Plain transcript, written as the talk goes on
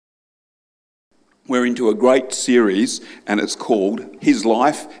We're into a great series, and it's called His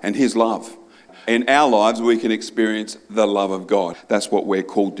Life and His Love. In our lives, we can experience the love of God. That's what we're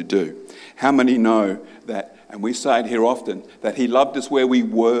called to do. How many know that, and we say it here often, that He loved us where we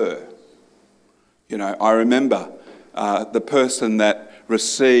were? You know, I remember the person that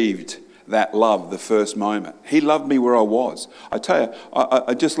received that love the first moment. He loved me where I was. I tell you,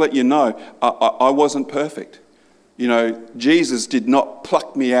 I just let you know, I wasn't perfect. You know, Jesus did not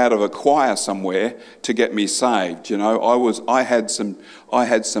pluck me out of a choir somewhere to get me saved. You know, I had some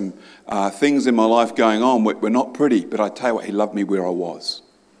things in my life going on which were not pretty, but I tell you what, He loved me where I was.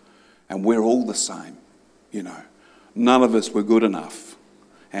 And we're all the same, you know. None of us were good enough.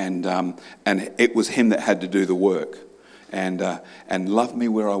 And it was Him that had to do the work. And loved me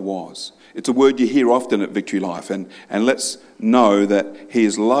where I was. It's a word you hear often at Victory Life. And let's know that He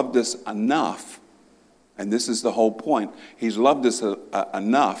has loved us enough. And this is the whole point. He's loved us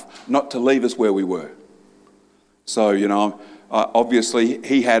enough not to leave us where we were. So, you know, obviously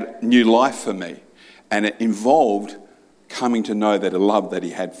He had new life for me. And it involved coming to know that love that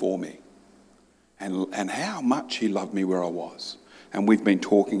He had for me. And how much He loved me where I was. And we've been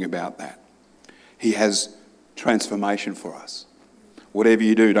talking about that. He has transformation for us. Whatever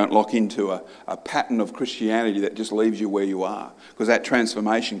you do, don't lock into a pattern of Christianity that just leaves you where you are. Because that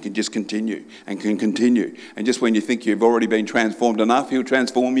transformation can just continue and can continue. And just when you think you've already been transformed enough, He'll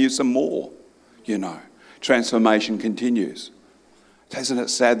transform you some more. You know, transformation continues. Isn't it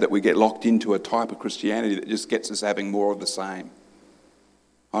sad that we get locked into a type of Christianity that just gets us having more of the same?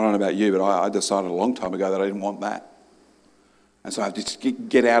 I don't know about you, but I decided a long time ago that I didn't want that. And so I have to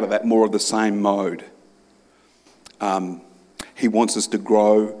get out of that more of the same mode. He wants us to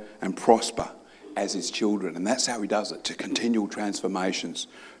grow and prosper as His children. And that's how He does it, to continual transformations.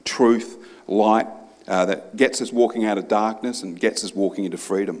 Truth, light, that gets us walking out of darkness and gets us walking into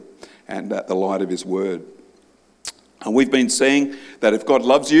freedom and the light of His word. And we've been seeing that if God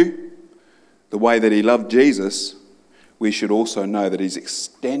loves you the way that He loved Jesus, we should also know that He's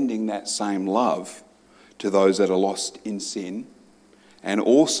extending that same love to those that are lost in sin, and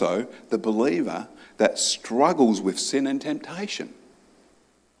also the believer that struggles with sin and temptation.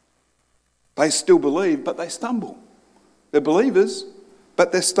 They still believe, but they stumble. They're believers,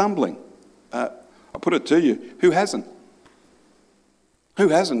 but they're stumbling. I'll put it to you, who hasn't? Who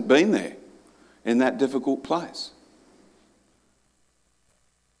hasn't been there in that difficult place?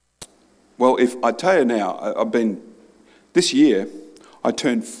 Well, if I tell you now, this year, I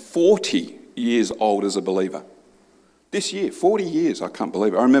turned 40 years old as a believer. This year, 40 years, I can't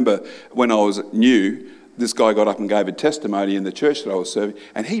believe it. I remember when I was new, this guy got up and gave a testimony in the church that I was serving,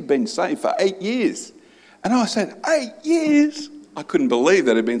 and he'd been saved for 8 years. And I said, 8 years? I couldn't believe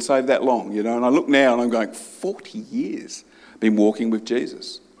that he'd been saved that long, you know. And I look now and I'm going, 40 years I've been walking with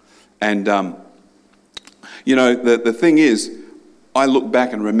Jesus. And, you know, the thing is, I look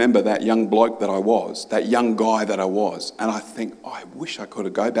back and remember that young bloke that I was, that young guy that I was, and I think, I wish I could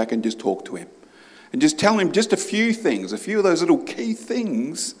have go back and just talk to him. And just tell him just a few things, a few of those little key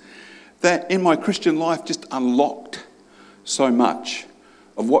things that in my Christian life just unlocked so much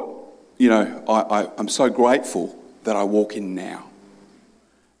of what, you know, I'm so grateful that I walk in now.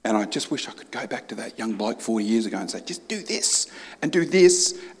 And I just wish I could go back to that young bloke 40 years ago and say, just do this, and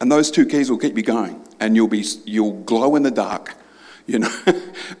those two keys will keep you going. And you'll glow in the dark, you know,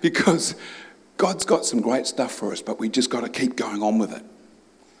 because God's got some great stuff for us, but we just got to keep going on with it.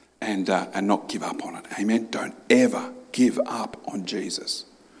 And not give up on it. Amen? Don't ever give up on Jesus.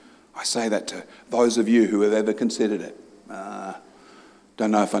 I say that to those of you who have ever considered it.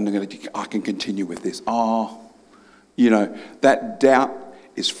 Don't know if I can continue with this. You know, that doubt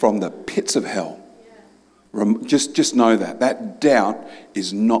is from the pits of hell. Just know that. That doubt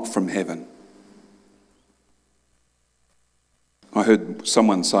is not from heaven. I heard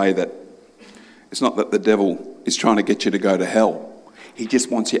someone say that it's not that the devil is trying to get you to go to hell. He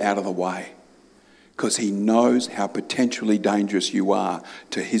just wants you out of the way because he knows how potentially dangerous you are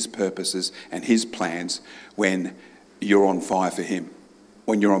to his purposes and his plans when you're on fire for him,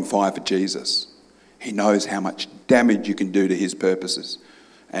 when you're on fire for Jesus. He knows how much damage you can do to his purposes.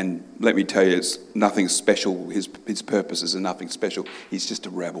 And let me tell you, it's nothing special. His purposes are nothing special. He's just a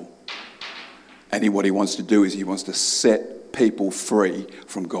rebel. And what he wants to do is he wants to set people free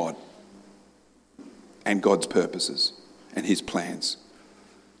from God and God's purposes and his plans.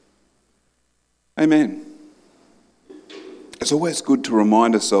 Amen. It's always good to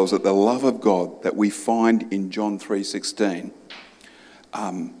remind ourselves that the love of God that we find in John 3:16,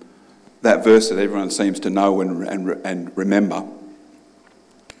 that verse that everyone seems to know and remember,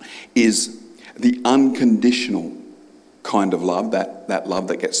 is the unconditional kind of love, that love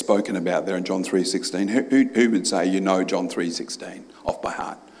that gets spoken about there in John 3:16. Who would say you know John 3:16 off by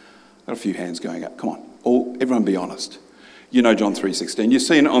heart? Got a few hands going up. Come on, everyone be honest. You know John 3:16. You've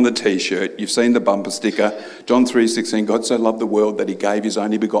seen it on the T-shirt. You've seen the bumper sticker. John 3:16, God so loved the world that he gave his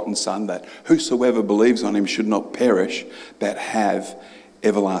only begotten Son, that whosoever believes on him should not perish, but have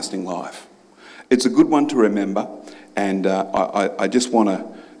everlasting life. It's a good one to remember, and I just want to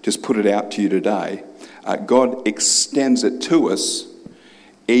just put it out to you today. God extends it to us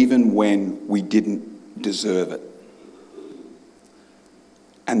even when we didn't deserve it.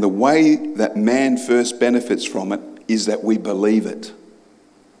 And the way that man first benefits from it is that we believe it.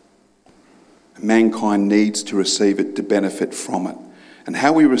 Mankind needs to receive it to benefit from it. And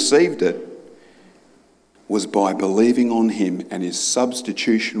how we received it was by believing on him and his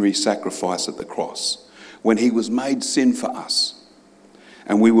substitutionary sacrifice at the cross, when he was made sin for us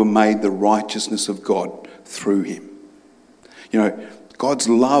and we were made the righteousness of God through him. You know, God's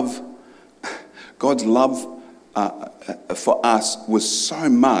love for us was so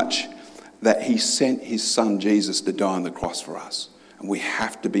much that he sent his son Jesus to die on the cross for us. And we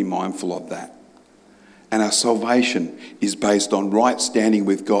have to be mindful of that. And our salvation is based on right standing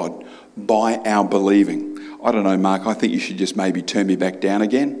with God by our believing. I don't know, Mark, I think you should just maybe turn me back down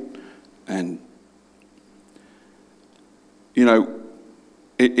again. And, you know,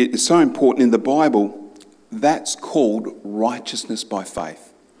 it's so important in the Bible. That's called righteousness by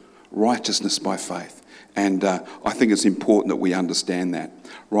faith. Righteousness by faith. And I think it's important that we understand that.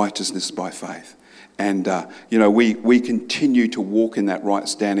 Righteousness by faith. And, you know, we continue to walk in that right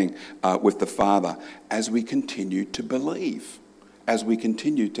standing with the Father as we continue to believe, as we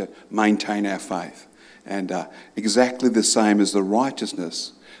continue to maintain our faith. And exactly the same as the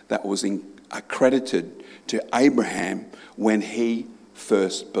righteousness that was accredited to Abraham when he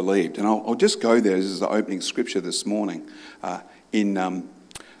first believed. And I'll just go there. This is the opening scripture this morning in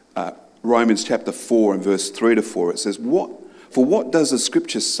Romans chapter 4 and verse 3 to 4. It says, For what does the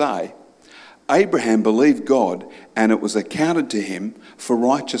scripture say? Abraham believed God, and it was accounted to him for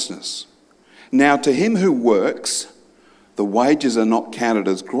righteousness. Now to him who works, the wages are not counted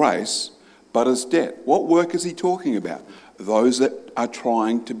as grace, but as debt. What work is he talking about? Those that are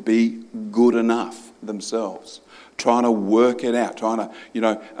trying to be good enough themselves, trying to work it out, trying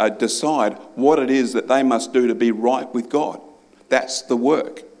to, decide what it is that they must do to be right with God. That's the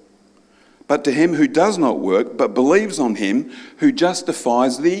work. But to him who does not work, but believes on him who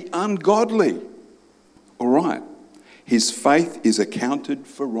justifies the ungodly. All right. His faith is accounted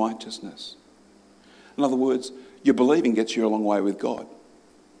for righteousness. In other words, your believing gets you a long way with God.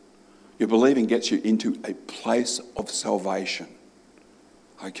 Your believing gets you into a place of salvation.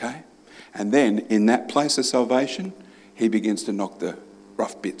 Okay? And then in that place of salvation, he begins to knock the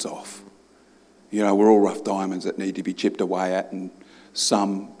rough bits off. You know, we're all rough diamonds that need to be chipped away at, and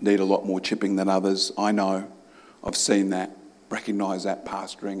some need a lot more chipping than others. I know. I've seen that. Recognise that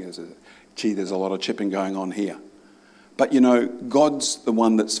pastoring as there's a lot of chipping going on here. But, you know, God's the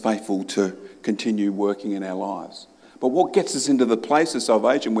one that's faithful to continue working in our lives. But what gets us into the place of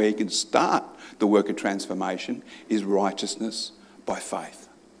salvation where he can start the work of transformation is righteousness by faith.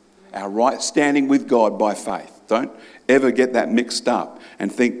 Our right standing with God by faith. Don't ever get that mixed up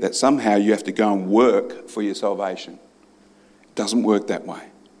and think that somehow you have to go and work for your salvation. It doesn't work that way.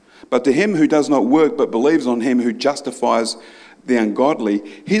 But to him who does not work but believes on him who justifies the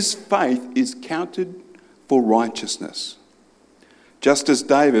ungodly, his faith is counted for righteousness. Just as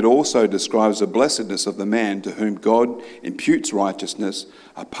David also describes the blessedness of the man to whom God imputes righteousness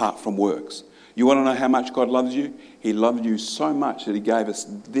apart from works. You want to know how much God loves you? He loved you so much that he gave us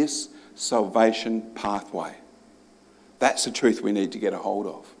this salvation pathway. That's the truth we need to get a hold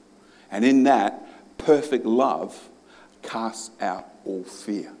of. And in that, perfect love casts out all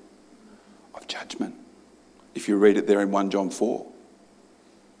fear of judgment. If you read it there in 1 John 4,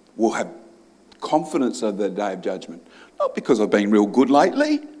 we'll have confidence of the day of judgment. Not because I've been real good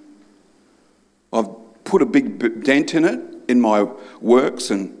lately. I've put a big dent in it, in my works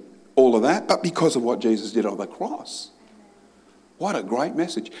and all of that, but because of what Jesus did on the cross. What a great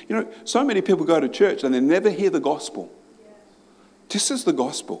message. You know, so many people go to church and they never hear the gospel. This is the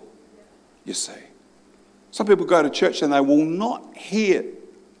gospel, you see. Some people go to church and they will not hear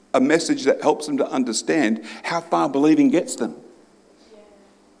a message that helps them to understand how far believing gets them.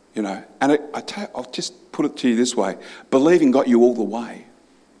 You know, and I'll just put it to you this way. Believing got you all the way.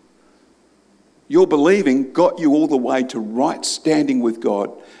 Your believing got you all the way to right standing with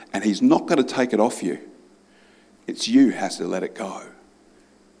God, and he's not going to take it off you. It's you who has to let it go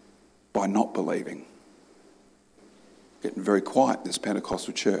by not believing. Getting very quiet, this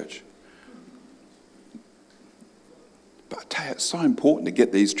Pentecostal church. But I tell you, it's so important to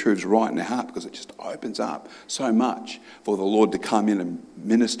get these truths right in our heart, because it just opens up so much for the Lord to come in and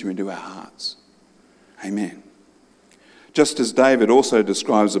minister into our hearts. Amen. Just as David also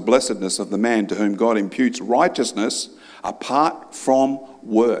describes the blessedness of the man to whom God imputes righteousness apart from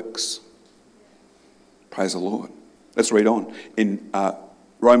works. Praise the Lord. Let's read on. In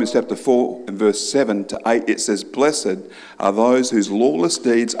Romans chapter 4 and verse 7 to 8, it says, "Blessed are those whose lawless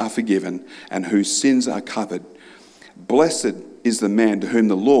deeds are forgiven and whose sins are covered. Blessed is the man to whom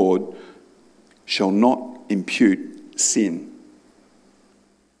the Lord shall not impute sin."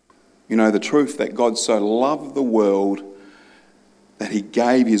 You know, the truth that God so loved the world that he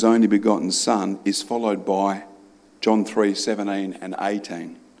gave his only begotten Son is followed by John 3:17 and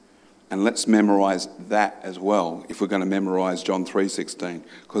 18. And let's memorise that as well, if we're going to memorise John 3:16,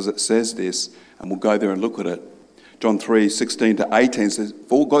 because it says this, and we'll go there and look at it. John 3:16 to 18 says,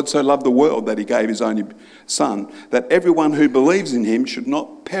 "For God so loved the world that he gave his only Son, that everyone who believes in him should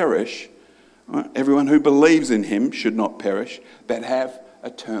not perish." Right? Everyone who believes in him should not perish, but have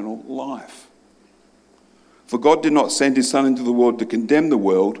eternal life. For God did not send his Son into the world to condemn the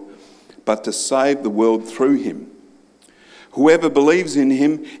world, but to save the world through him. Whoever believes in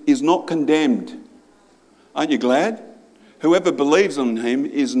him is not condemned. Aren't you glad? Whoever believes in him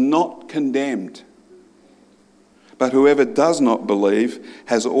is not condemned. But whoever does not believe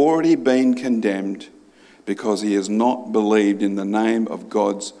has already been condemned, because he has not believed in the name of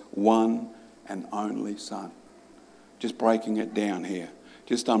God's one and only Son. Just breaking it down here.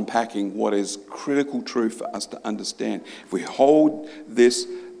 Just unpacking what is critical truth for us to understand. If we hold this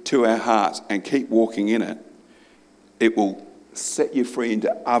to our hearts and keep walking in it, it will set you free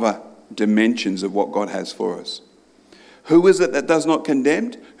into other dimensions of what God has for us. Who is it that does not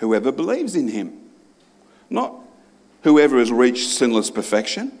condemn? Whoever believes in him. Not whoever has reached sinless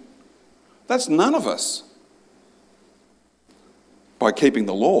perfection. That's none of us. By keeping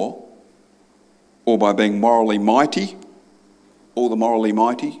the law, or by being morally mighty. All the morally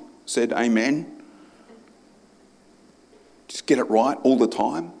mighty said amen. Just get it right all the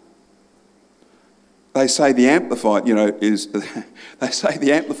time. They say the Amplified, they say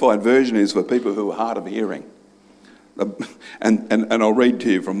the Amplified version is for people who are hard of hearing. And I'll read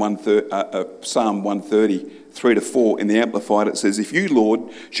to you from Psalm 130, 3-4 in the Amplified. It says, "If you, Lord,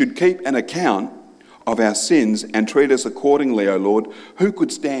 should keep an account of our sins and treat us accordingly, O Lord, who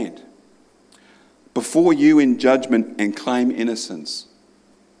could stand before you in judgment and claim innocence?"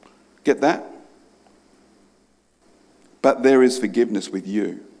 Get that? "But there is forgiveness with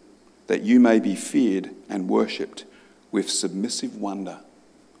you, that you may be feared and worshipped with submissive wonder."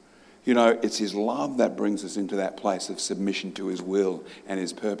 You know, it's his love that brings us into that place of submission to his will and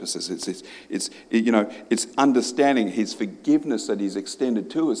his purposes. It's understanding his forgiveness that he's extended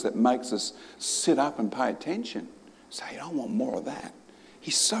to us that makes us sit up and pay attention. Say, "I want more of that.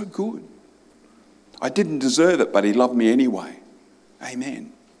 He's so good. I didn't deserve it, but he loved me anyway."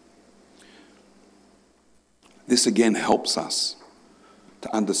 Amen. This again helps us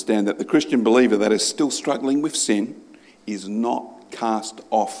to understand that the Christian believer that is still struggling with sin is not cast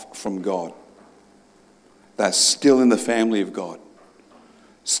off from God. They're still in the family of God,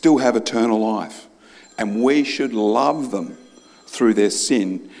 still have eternal life, and we should love them through their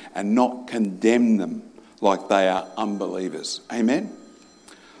sin and not condemn them like they are unbelievers. Amen?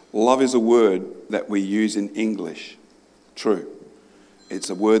 Love is a word that we use in English. True. It's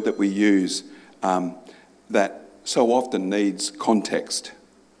a word that we use that so often needs context.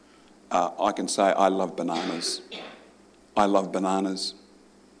 I can say, "I love bananas." I love bananas.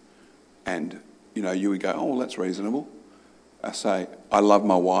 And, you would go, "Oh, well, that's reasonable." I say, "I love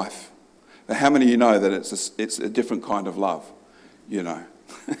my wife." Now, how many of you know that it's a different kind of love?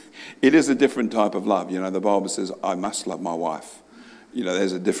 It is a different type of love. The Bible says, "I must love my wife."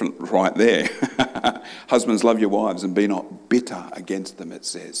 There's a different right there. Husbands, love your wives and be not bitter against them, it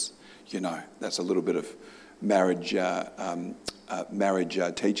says. That's a little bit of marriage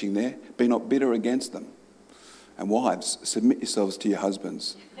teaching there. Be not bitter against them. And wives, submit yourselves to your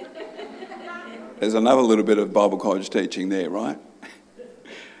husbands. There's another little bit of Bible college teaching there, right?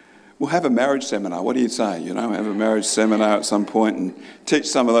 We'll have a marriage seminar. What do you say? Have a marriage seminar at some point and teach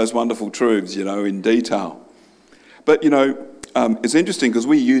some of those wonderful truths, in detail. But, it's interesting because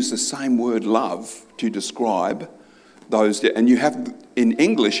we use the same word love to describe those. And in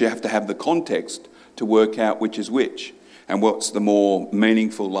English, you have to have the context to work out which is which. And what's the more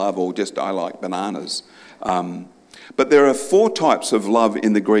meaningful love, or just "I like bananas." But there are 4 types of love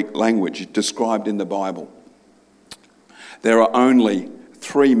in the Greek language described in the Bible. There are only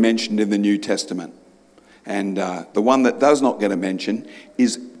 3 mentioned in the New Testament. And the one that does not get a mention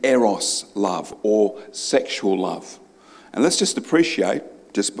is eros love, or sexual love. And let's just appreciate,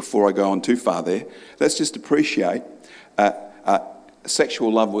 just before I go on too far there, let's just appreciate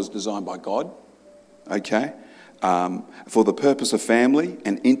sexual love was designed by God, okay, for the purpose of family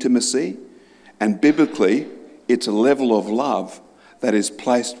and intimacy. And biblically, it's a level of love that is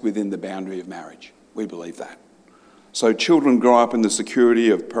placed within the boundary of marriage. We believe that. So children grow up in the security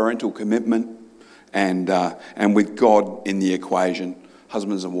of parental commitment and with God in the equation,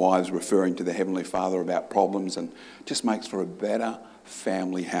 husbands and wives referring to the Heavenly Father about problems, and just makes for a better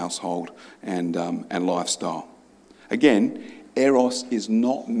family household and lifestyle. Again, eros is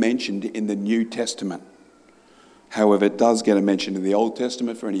not mentioned in the New Testament. However, it does get a mention in the Old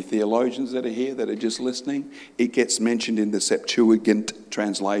Testament for any theologians that are here that are just listening. It gets mentioned in the Septuagint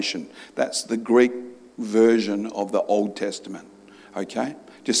translation. That's the Greek version of the Old Testament, okay?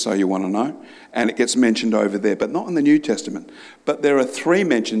 Just so you want to know. And it gets mentioned over there, but not in the New Testament. But there are 3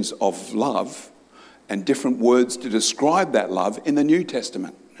 mentions of love and different words to describe that love in the New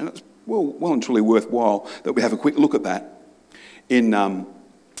Testament. And it's well and truly worthwhile that we have a quick look at that. In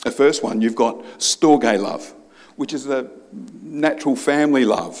the first one, you've got storge love, which is a natural family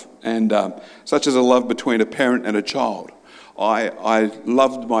love, and such as a love between a parent and a child. I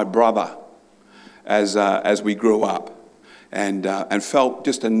loved my brother as we grew up, and felt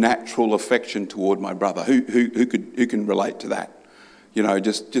just a natural affection toward my brother. Who can relate to that? You know,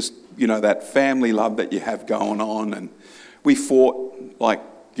 just that family love that you have going on. And we fought like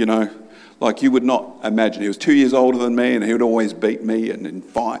you would not imagine. He was 2 years older than me, and he would always beat me and in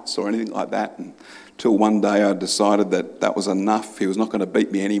fights or anything like that. Until one day I decided that was enough. He was not going to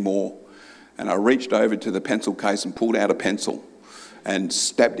beat me anymore. And I reached over to the pencil case and pulled out a pencil and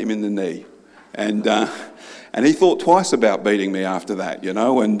stabbed him in the knee. And he thought twice about beating me after that,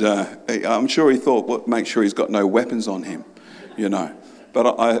 and I'm sure he thought, well, make sure he's got no weapons on him,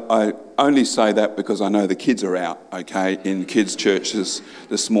 But I only say that because I know the kids are out, okay, in kids' churches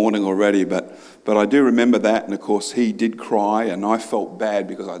this morning already. But I do remember that, and of course he did cry, and I felt bad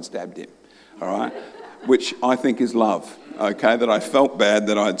because I'd stabbed him, all right, which I think is love, okay, that I felt bad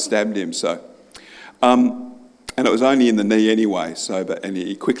that I'd stabbed him. So, and it was only in the knee anyway. And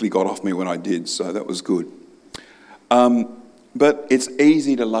he quickly got off me when I did, so that was good. But it's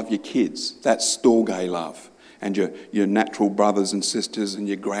easy to love your kids. That's storge love. And your natural brothers and sisters and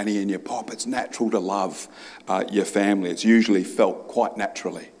your granny and your pop. It's natural to love your family. It's usually felt quite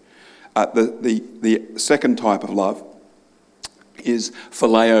naturally. The second type of love is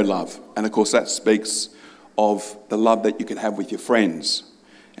phileo love. And of course that speaks of the love that you can have with your friends.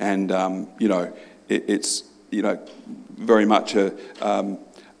 And, it's very much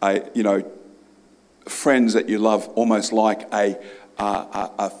friends that you love almost like a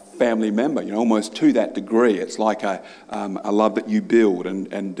family member, almost to that degree. It's like a love that you build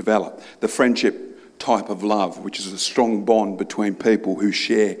and develop. The friendship type of love, which is a strong bond between people who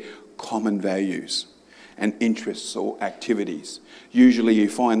share common values and interests or activities. Usually you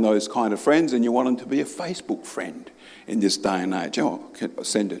find those kind of friends and you want them to be a Facebook friend in this day and age.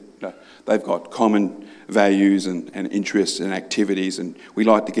 Send it. No, they've got common values and interests and activities, and we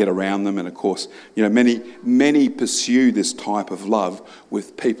like to get around them. And of course, many pursue this type of love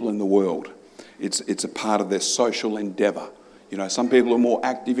with people in the world. It's a part of their social endeavour. Some people are more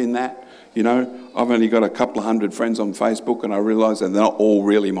active in that. I've only got a couple of hundred friends on Facebook, and I realise that they're not all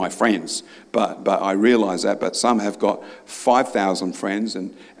really my friends. But I realise that. But some have got 5,000 friends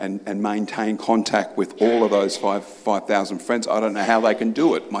and maintain contact with all of those 5,000 friends. I don't know how they can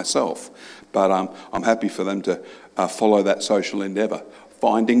do it myself, but I'm happy for them to follow that social endeavour.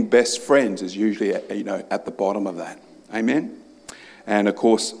 Finding best friends is usually at the bottom of that. Amen. And of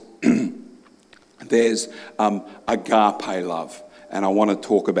course, there's agape love. And I want to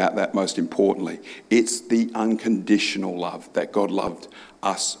talk about that most importantly. It's the unconditional love that God loved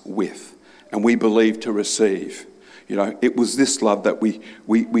us with, and we believe to receive. It was this love that we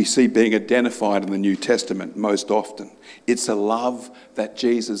see being identified in the New Testament most often. It's a love that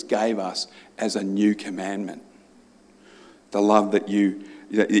Jesus gave us as a new commandment. The love that you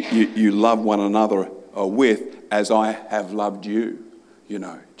love one another with as I have loved you.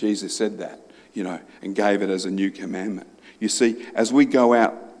 Jesus said that, and gave it as a new commandment. You see, as we go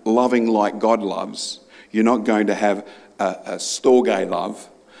out loving like God loves, you're not going to have a storge love,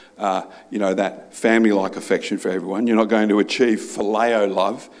 that family-like affection for everyone. You're not going to achieve phileo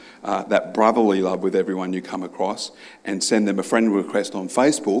love, that brotherly love with everyone you come across, and send them a friend request on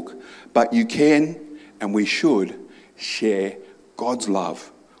Facebook. But you can, and we should, share God's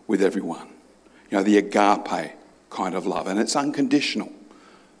love with everyone. The agape kind of love, and it's unconditional.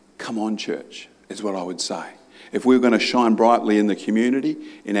 Come on, church, is what I would say. If we're going to shine brightly in the community,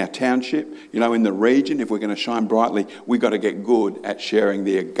 in our township, in the region, if we're going to shine brightly, we've got to get good at sharing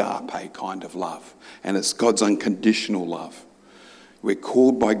the agape kind of love. And it's God's unconditional love. We're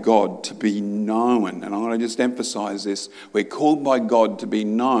called by God to be known, and I'm going to just emphasise this. We're called by God to be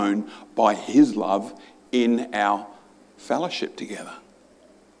known by his love in our fellowship together.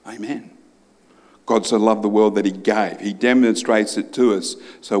 Amen. God so loved the world that he gave. He demonstrates it to us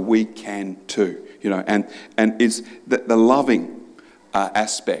so we can too. And it's the loving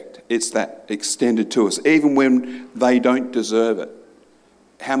aspect. It's that extended to us, even when they don't deserve it.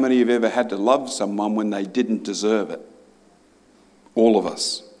 How many have ever had to love someone when they didn't deserve it? All of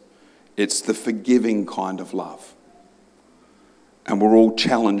us. It's the forgiving kind of love. And we're all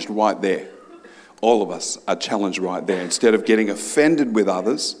challenged right there. All of us are challenged right there. Instead of getting offended with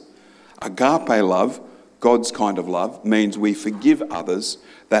others, agape love, God's kind of love, means we forgive others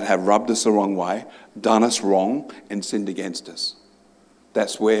that have rubbed us the wrong way, done us wrong, and sinned against us.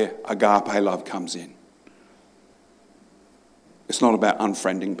 That's where agape love comes in. It's not about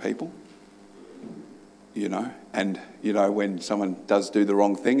unfriending people. When someone does do the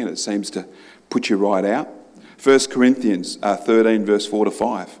wrong thing and it seems to put you right out. 1 Corinthians 13, verse 4 to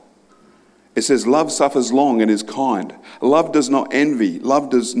 5. It says, love suffers long and is kind. Love does not envy. Love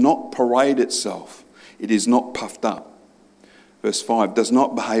does not parade itself. It is not puffed up. Verse 5, does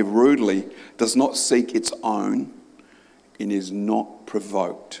not behave rudely, does not seek its own, and is not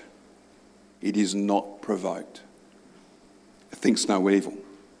provoked. It is not provoked. It thinks no evil.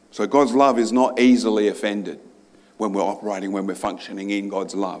 So God's love is not easily offended when we're functioning in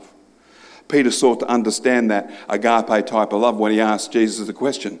God's love. Peter sought to understand that agape type of love when he asked Jesus the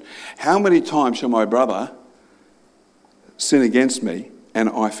question, how many times shall my brother sin against me and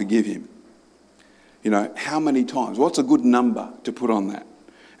I forgive him? How many times? What's a good number to put on that?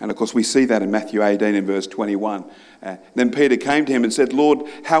 And of course we see that in Matthew 18 and verse 21. Then Peter came to him and said, Lord,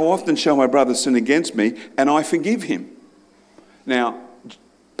 how often shall my brother sin against me and I forgive him? Now,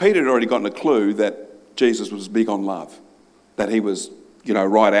 Peter had already gotten a clue that Jesus was big on love, that he was,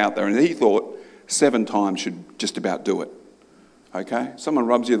 right out there. And he thought 7 times should just about do it. Okay? Someone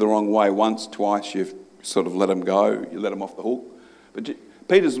rubs you the wrong way once, twice, you've sort of let them go, you let them off the hook. But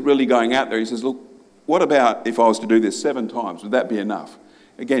Peter's really going out there. He says, look, what about if I was to do this 7 times? Would that be enough?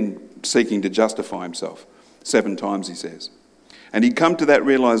 Again, seeking to justify himself. 7 times, he says. And he'd come to that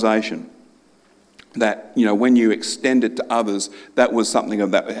realisation that, when you extend it to others, that was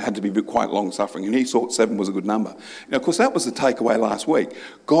something that had to be quite long-suffering. And he thought 7 was a good number. Now, of course, that was the takeaway last week.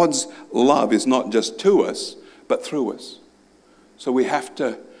 God's love is not just to us, but through us. So we have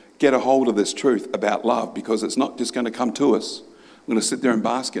to get a hold of this truth about love, because it's not just going to come to us. I'm going to sit there and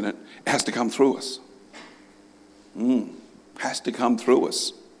bask in it. It has to come through us. Has to come through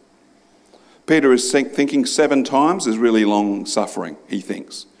us. Peter is thinking 7 times is really long-suffering, he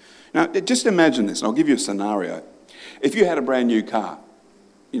thinks. Now, just imagine this, and I'll give you a scenario. If you had a brand new car,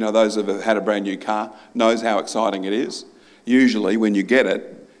 those that have had a brand new car knows how exciting it is. Usually when you get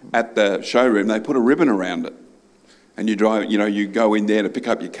it at the showroom, they put a ribbon around it. And you drive, you go in there to pick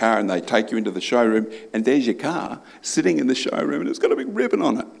up your car and they take you into the showroom and there's your car sitting in the showroom and it's got a big ribbon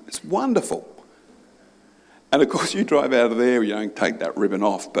on it. It's wonderful. And of course you drive out of there, you don't take that ribbon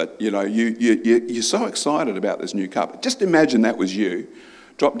off, but you're so excited about this new car. But just imagine that was you.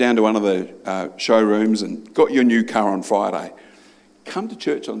 Drop down to one of the showrooms and got your new car on Friday. Come to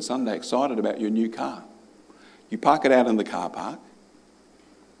church on Sunday excited about your new car. You park it out in the car park,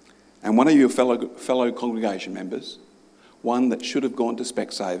 and one of your fellow congregation members, one that should have gone to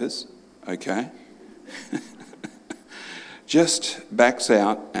Specsavers, okay, just backs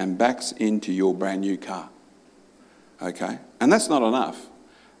out and backs into your brand new car, okay? And that's not enough.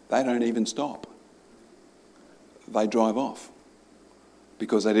 They don't even stop. They drive off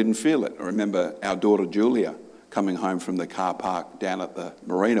because they didn't feel it. I remember our daughter Julia coming home from the car park down at the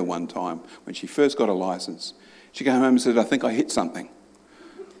marina one time when she first got a licence. She came home and said, I think I hit something.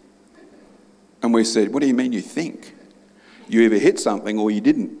 And we said, what do you mean you think? You either hit something or you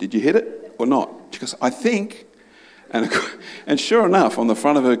didn't. Did you hit it or not? She goes, I think. And sure enough, on the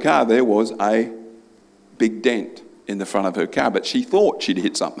front of her car, there was a big dent in the front of her car, but she thought she'd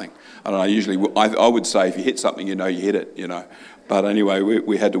hit something. I don't know, usually I would say if you hit something, you hit it, But anyway,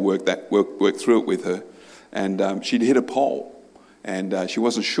 we had to work through it with her. And she'd hit a pole, and she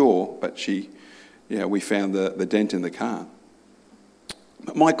wasn't sure, but we found the dent in the car.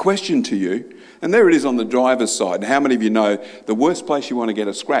 But my question to you, and there it is on the driver's side. How many of you know the worst place you want to get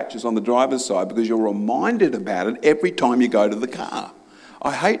a scratch is on the driver's side because you're reminded about it every time you go to the car.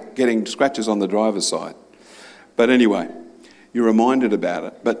 I hate getting scratches on the driver's side. But anyway, you're reminded about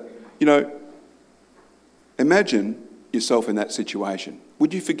it. But, Imagine yourself in that situation.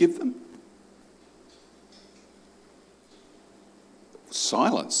 Would you forgive them?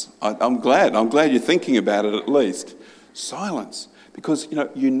 Silence. I'm glad you're thinking about it at least. Silence. Because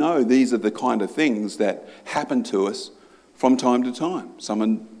you know these are the kind of things that happen to us from time to time.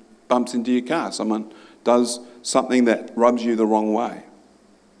 Someone bumps into your car. Someone does something that rubs you the wrong way.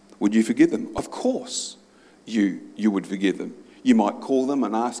 Would you forgive them? Of course you would forgive them. You might call them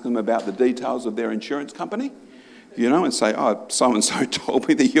and ask them about the details of their insurance company, and say, oh, so-and-so told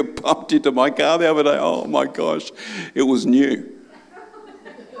me that you bumped into my car the other day. Oh my gosh, it was new.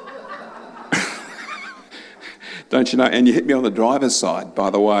 Don't you know? And you hit me on the driver's side, by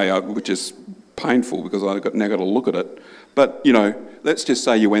the way, which is painful because I've now got to look at it. But, let's just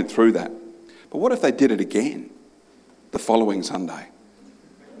say you went through that. But what if they did it again the following Sunday?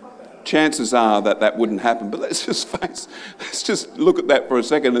 Chances are that wouldn't happen. But let's just look at that for a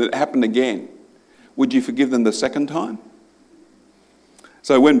second, and it happened again. Would you forgive them the second time?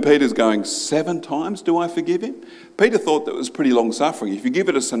 So when Peter's going, 7 times do I forgive him? Peter thought that was pretty long suffering. If you give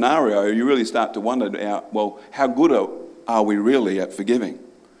it a scenario, you really start to wonder, how good are we really at forgiving?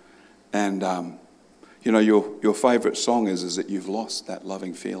 And, your favourite song is that you've lost that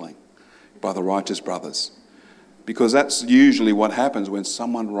loving feeling by the Righteous Brothers. Because that's usually what happens when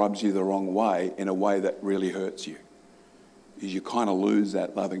someone rubs you the wrong way in a way that really hurts you. Is you kind of lose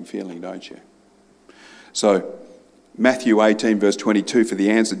that loving feeling, don't you? So, Matthew 18 verse 22, for the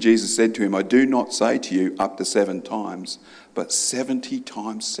answer Jesus said to him, I do not say to you up to 7 times, but 70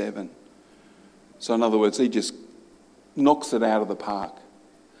 times 7. So in other words, he just knocks it out of the park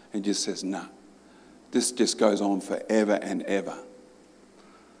and just says, nah, this just goes on forever and ever.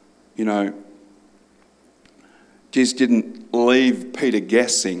 Jesus didn't leave Peter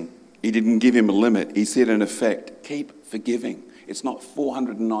guessing. He didn't give him a limit. He said, in effect, keep forgiving. It's not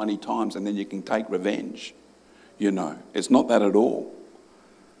 490 times and then you can take revenge. It's not that at all.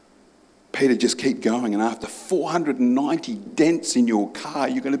 Peter, just keep going, and after 490 dents in your car,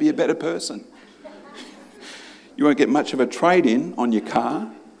 you're going to be a better person. You won't get much of a trade-in on your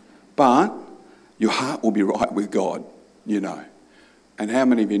car, but your heart will be right with God, And how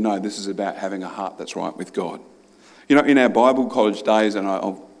many of you know this is about having a heart that's right with God? In our Bible college days, and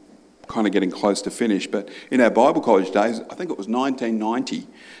I'm kind of getting close to finish, but in our Bible college days, I think it was 1990,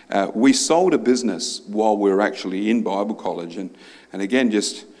 we sold a business while we were actually in Bible college, and again,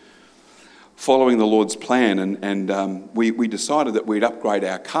 just following the Lord's plan, and we decided that we'd upgrade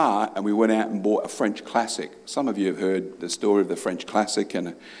our car, and we went out and bought a French Classic. Some of you have heard the story of the French Classic,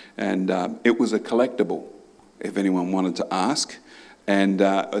 and it was a collectible, if anyone wanted to ask. And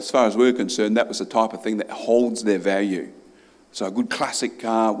as far as we're concerned, that was the type of thing that holds their value. So a good classic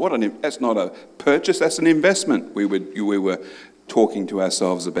car, that's not a purchase, that's an investment we were talking to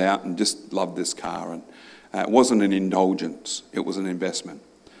ourselves about, and just loved this car. And it wasn't an indulgence, it was an investment.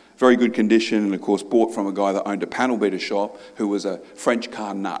 Very good condition, and of course bought from a guy that owned a panel beater shop who was a French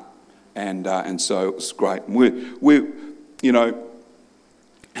car nut. And so it was great. And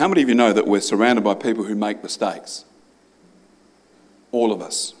how many of you know that we're surrounded by people who make mistakes? All of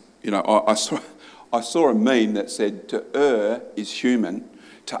us. I saw a meme that said, to err is human,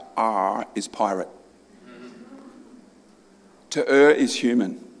 to err is pirate. To err is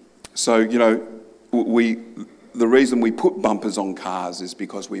human. So, the reason we put bumpers on cars is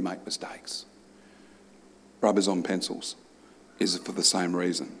because we make mistakes. Rubbers on pencils is for the same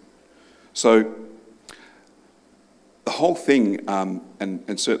reason. So, the whole thing,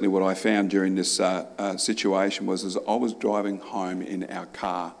 and certainly what I found during this situation was I was driving home in our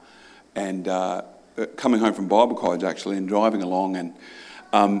car, and coming home from Bible college actually, and driving along, and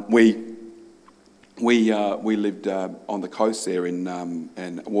we lived on the coast there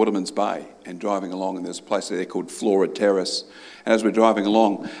in Waterman's Bay, and driving along, and there's a place there called Flora Terrace, and as we're driving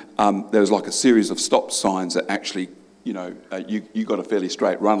along, there was like a series of stop signs that actually, you got a fairly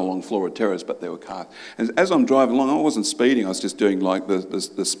straight run along Flora Terrace, but there were cars. And as I'm driving along, I wasn't speeding, I was just doing like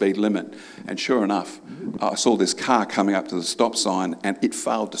the speed limit, and sure enough, I saw this car coming up to the stop sign, and it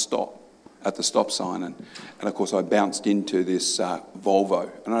failed to stop at the stop sign, and of course I bounced into this Volvo.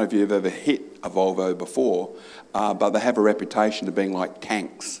 I don't know if you've ever hit a Volvo before, but they have a reputation of being like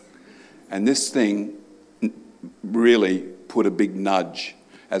tanks. And this thing really put a big nudge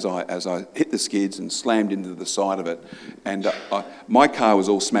as I hit the skids and slammed into the side of it. And my car was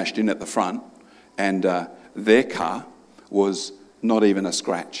all smashed in at the front, and their car was not even a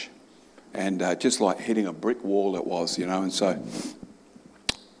scratch. And just like hitting a brick wall it was, and so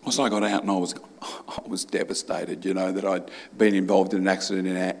once I got out, and I was devastated, that I'd been involved in an accident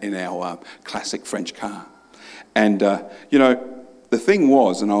in our classic French car. And, the thing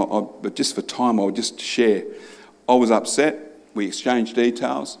was, and but just for time, I'll just share, I was upset. We exchanged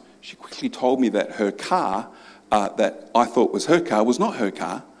details. She quickly told me that her car, that I thought was her car, was not her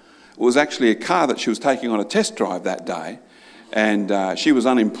car. It was actually a car that she was taking on a test drive that day. And she was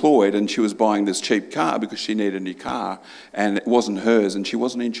unemployed and she was buying this cheap car because she needed a new car and it wasn't hers and she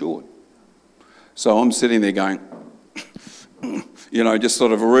wasn't insured. So I'm sitting there going, just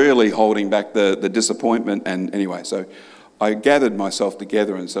sort of really holding back the disappointment. And anyway, so I gathered myself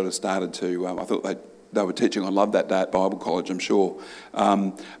together and sort of started to, I thought they were teaching on love that day at Bible college, I'm sure.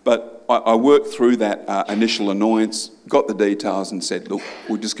 But I worked through that initial annoyance, got the details and said, look,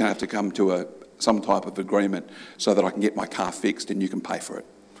 we're just going to have to come to some type of agreement so that I can get my car fixed and you can pay for it.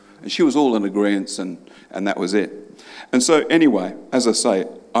 And she was all in agreement and that was it. And so anyway, as I say,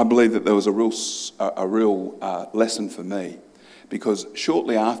 I believe that there was a real lesson for me, because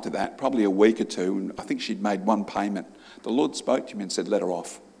shortly after that, probably a week or two, and I think she'd made one payment, the Lord spoke to me and said, let her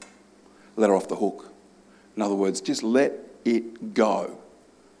off. Let her off the hook. In other words, just let it go.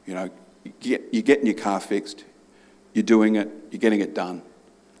 You're getting your car fixed, you're doing it, you're getting it done.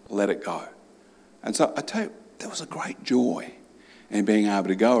 Let it go. And so I tell you, there was a great joy in being able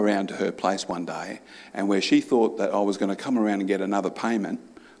to go around to her place one day, and where she thought that I was going to come around and get another payment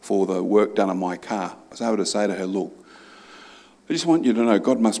for the work done on my car, I was able to say to her, look, I just want you to know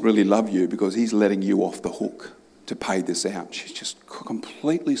God must really love you because he's letting you off the hook to pay this out. She's just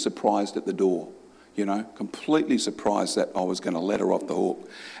completely surprised at the door, completely surprised that I was going to let her off the hook.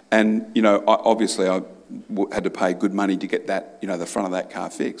 And, I had to pay good money to get that, the front of that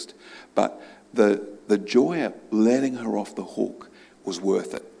car fixed. But the joy of letting her off the hook was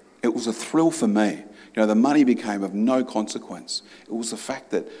worth it. It was a thrill for me. The money became of no consequence. It was the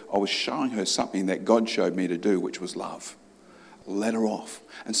fact that I was showing her something that God showed me to do, which was love. Let her off.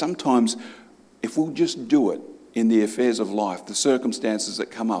 And sometimes, if we'll just do it in the affairs of life, the circumstances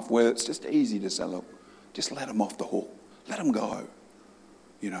that come up, where it's just easy to say, look, just let them off the hook. Let them go.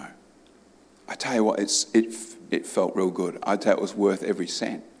 I tell you what, it felt real good. I tell you, it was worth every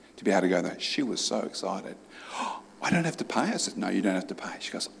cent to be able to go there. She was so excited. Oh, I don't have to pay. I said, no, you don't have to pay.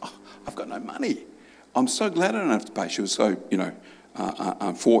 She goes, oh, I've got no money. I'm so glad I don't have to pay. She was so,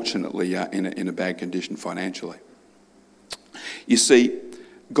 unfortunately in a bad condition financially. You see,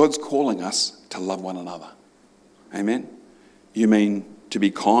 God's calling us to love one another. Amen? You mean to be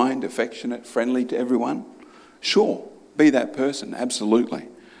kind, affectionate, friendly to everyone? Sure, be that person, absolutely.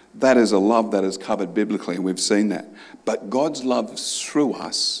 That is a love that is covered biblically, and we've seen that. But God's love through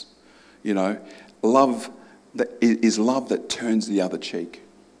us, love that is love that turns the other cheek.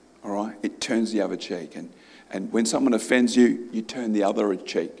 All right? It turns the other cheek. And when someone offends you, you turn the other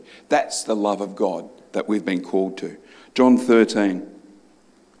cheek. That's the love of God that we've been called to. John 13,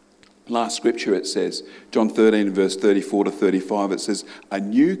 last scripture it says, John 13 verse 34 to 35, it says, a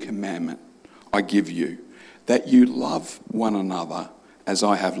new commandment I give you, that you love one another as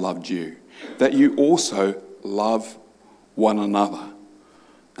I have loved you, that you also love one another.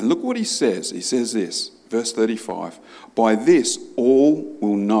 And look what he says. He says this, verse 35, by this all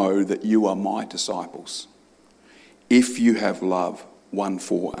will know that you are my disciples, if you have love one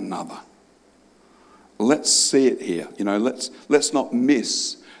for another. Let's see it here. Let's not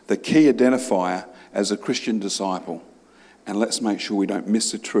miss the key identifier as a Christian disciple. And let's make sure we don't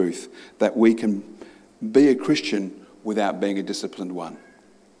miss the truth that we can be a Christian without being a disciplined one.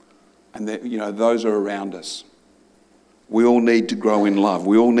 And that, those are around us. We all need to grow in love.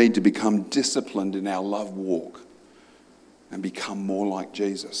 We all need to become disciplined in our love walk and become more like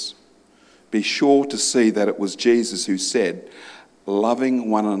Jesus. Be sure to see that it was Jesus who said,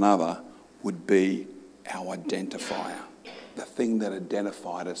 loving one another would be our identifier, the thing that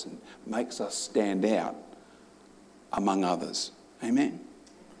identified us and makes us stand out among others. Amen.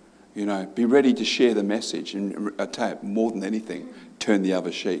 Be ready to share the message, and I tell you, more than anything, turn the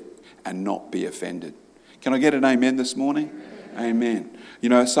other cheek and not be offended. Can I get an amen this morning? Amen.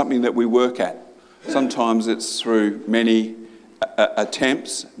 Something that we work at. Sometimes it's through many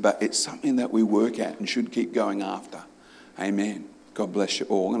attempts, but it's something that we work at and should keep going after. Amen. God bless you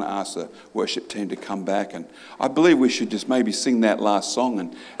all. I'm going to ask the worship team to come back, and I believe we should just maybe sing that last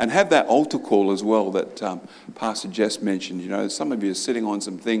song and have that altar call as well that Pastor Jess mentioned. Some of you are sitting on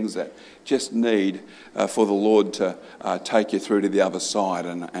some things that just need for the Lord to take you through to the other side,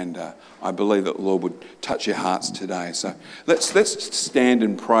 and I believe that the Lord would touch your hearts today. So let's stand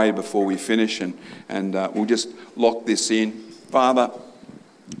and pray before we finish, and we'll just lock this in. Father,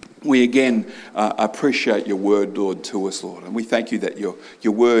 we again appreciate your word, Lord, to us, Lord. And we thank you that your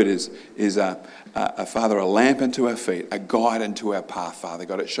word is Father, a lamp unto our feet, a guide unto our path, Father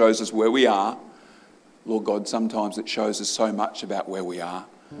God. It shows us where we are, Lord God, sometimes it shows us so much about where we are.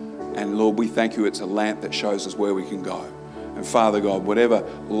 And Lord, we thank you it's a lamp that shows us where we can go. And Father God, whatever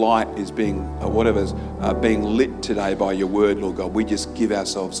light is whatever's being lit today by your word, Lord God, we just give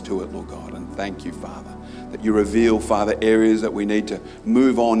ourselves to it, Lord God. And thank you, Father, that you reveal, Father, areas that we need to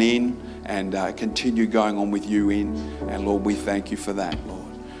move on in and continue going on with you in. And Lord, we thank you for that, Lord.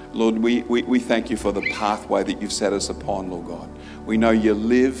 Lord, we thank you for the pathway that you've set us upon, Lord God. We know you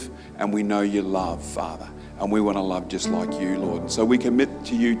live and we know you love, Father. And we want to love just like you, Lord. And so we commit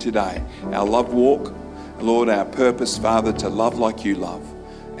to you today our love walk, Lord, our purpose, Father, to love like you love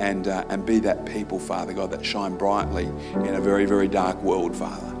and be that people, Father God, that shine brightly in a very, very dark world,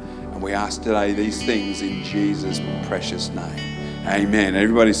 Father. And we ask today these things in Jesus' precious name. Amen.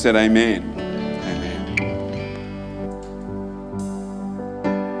 Everybody said amen.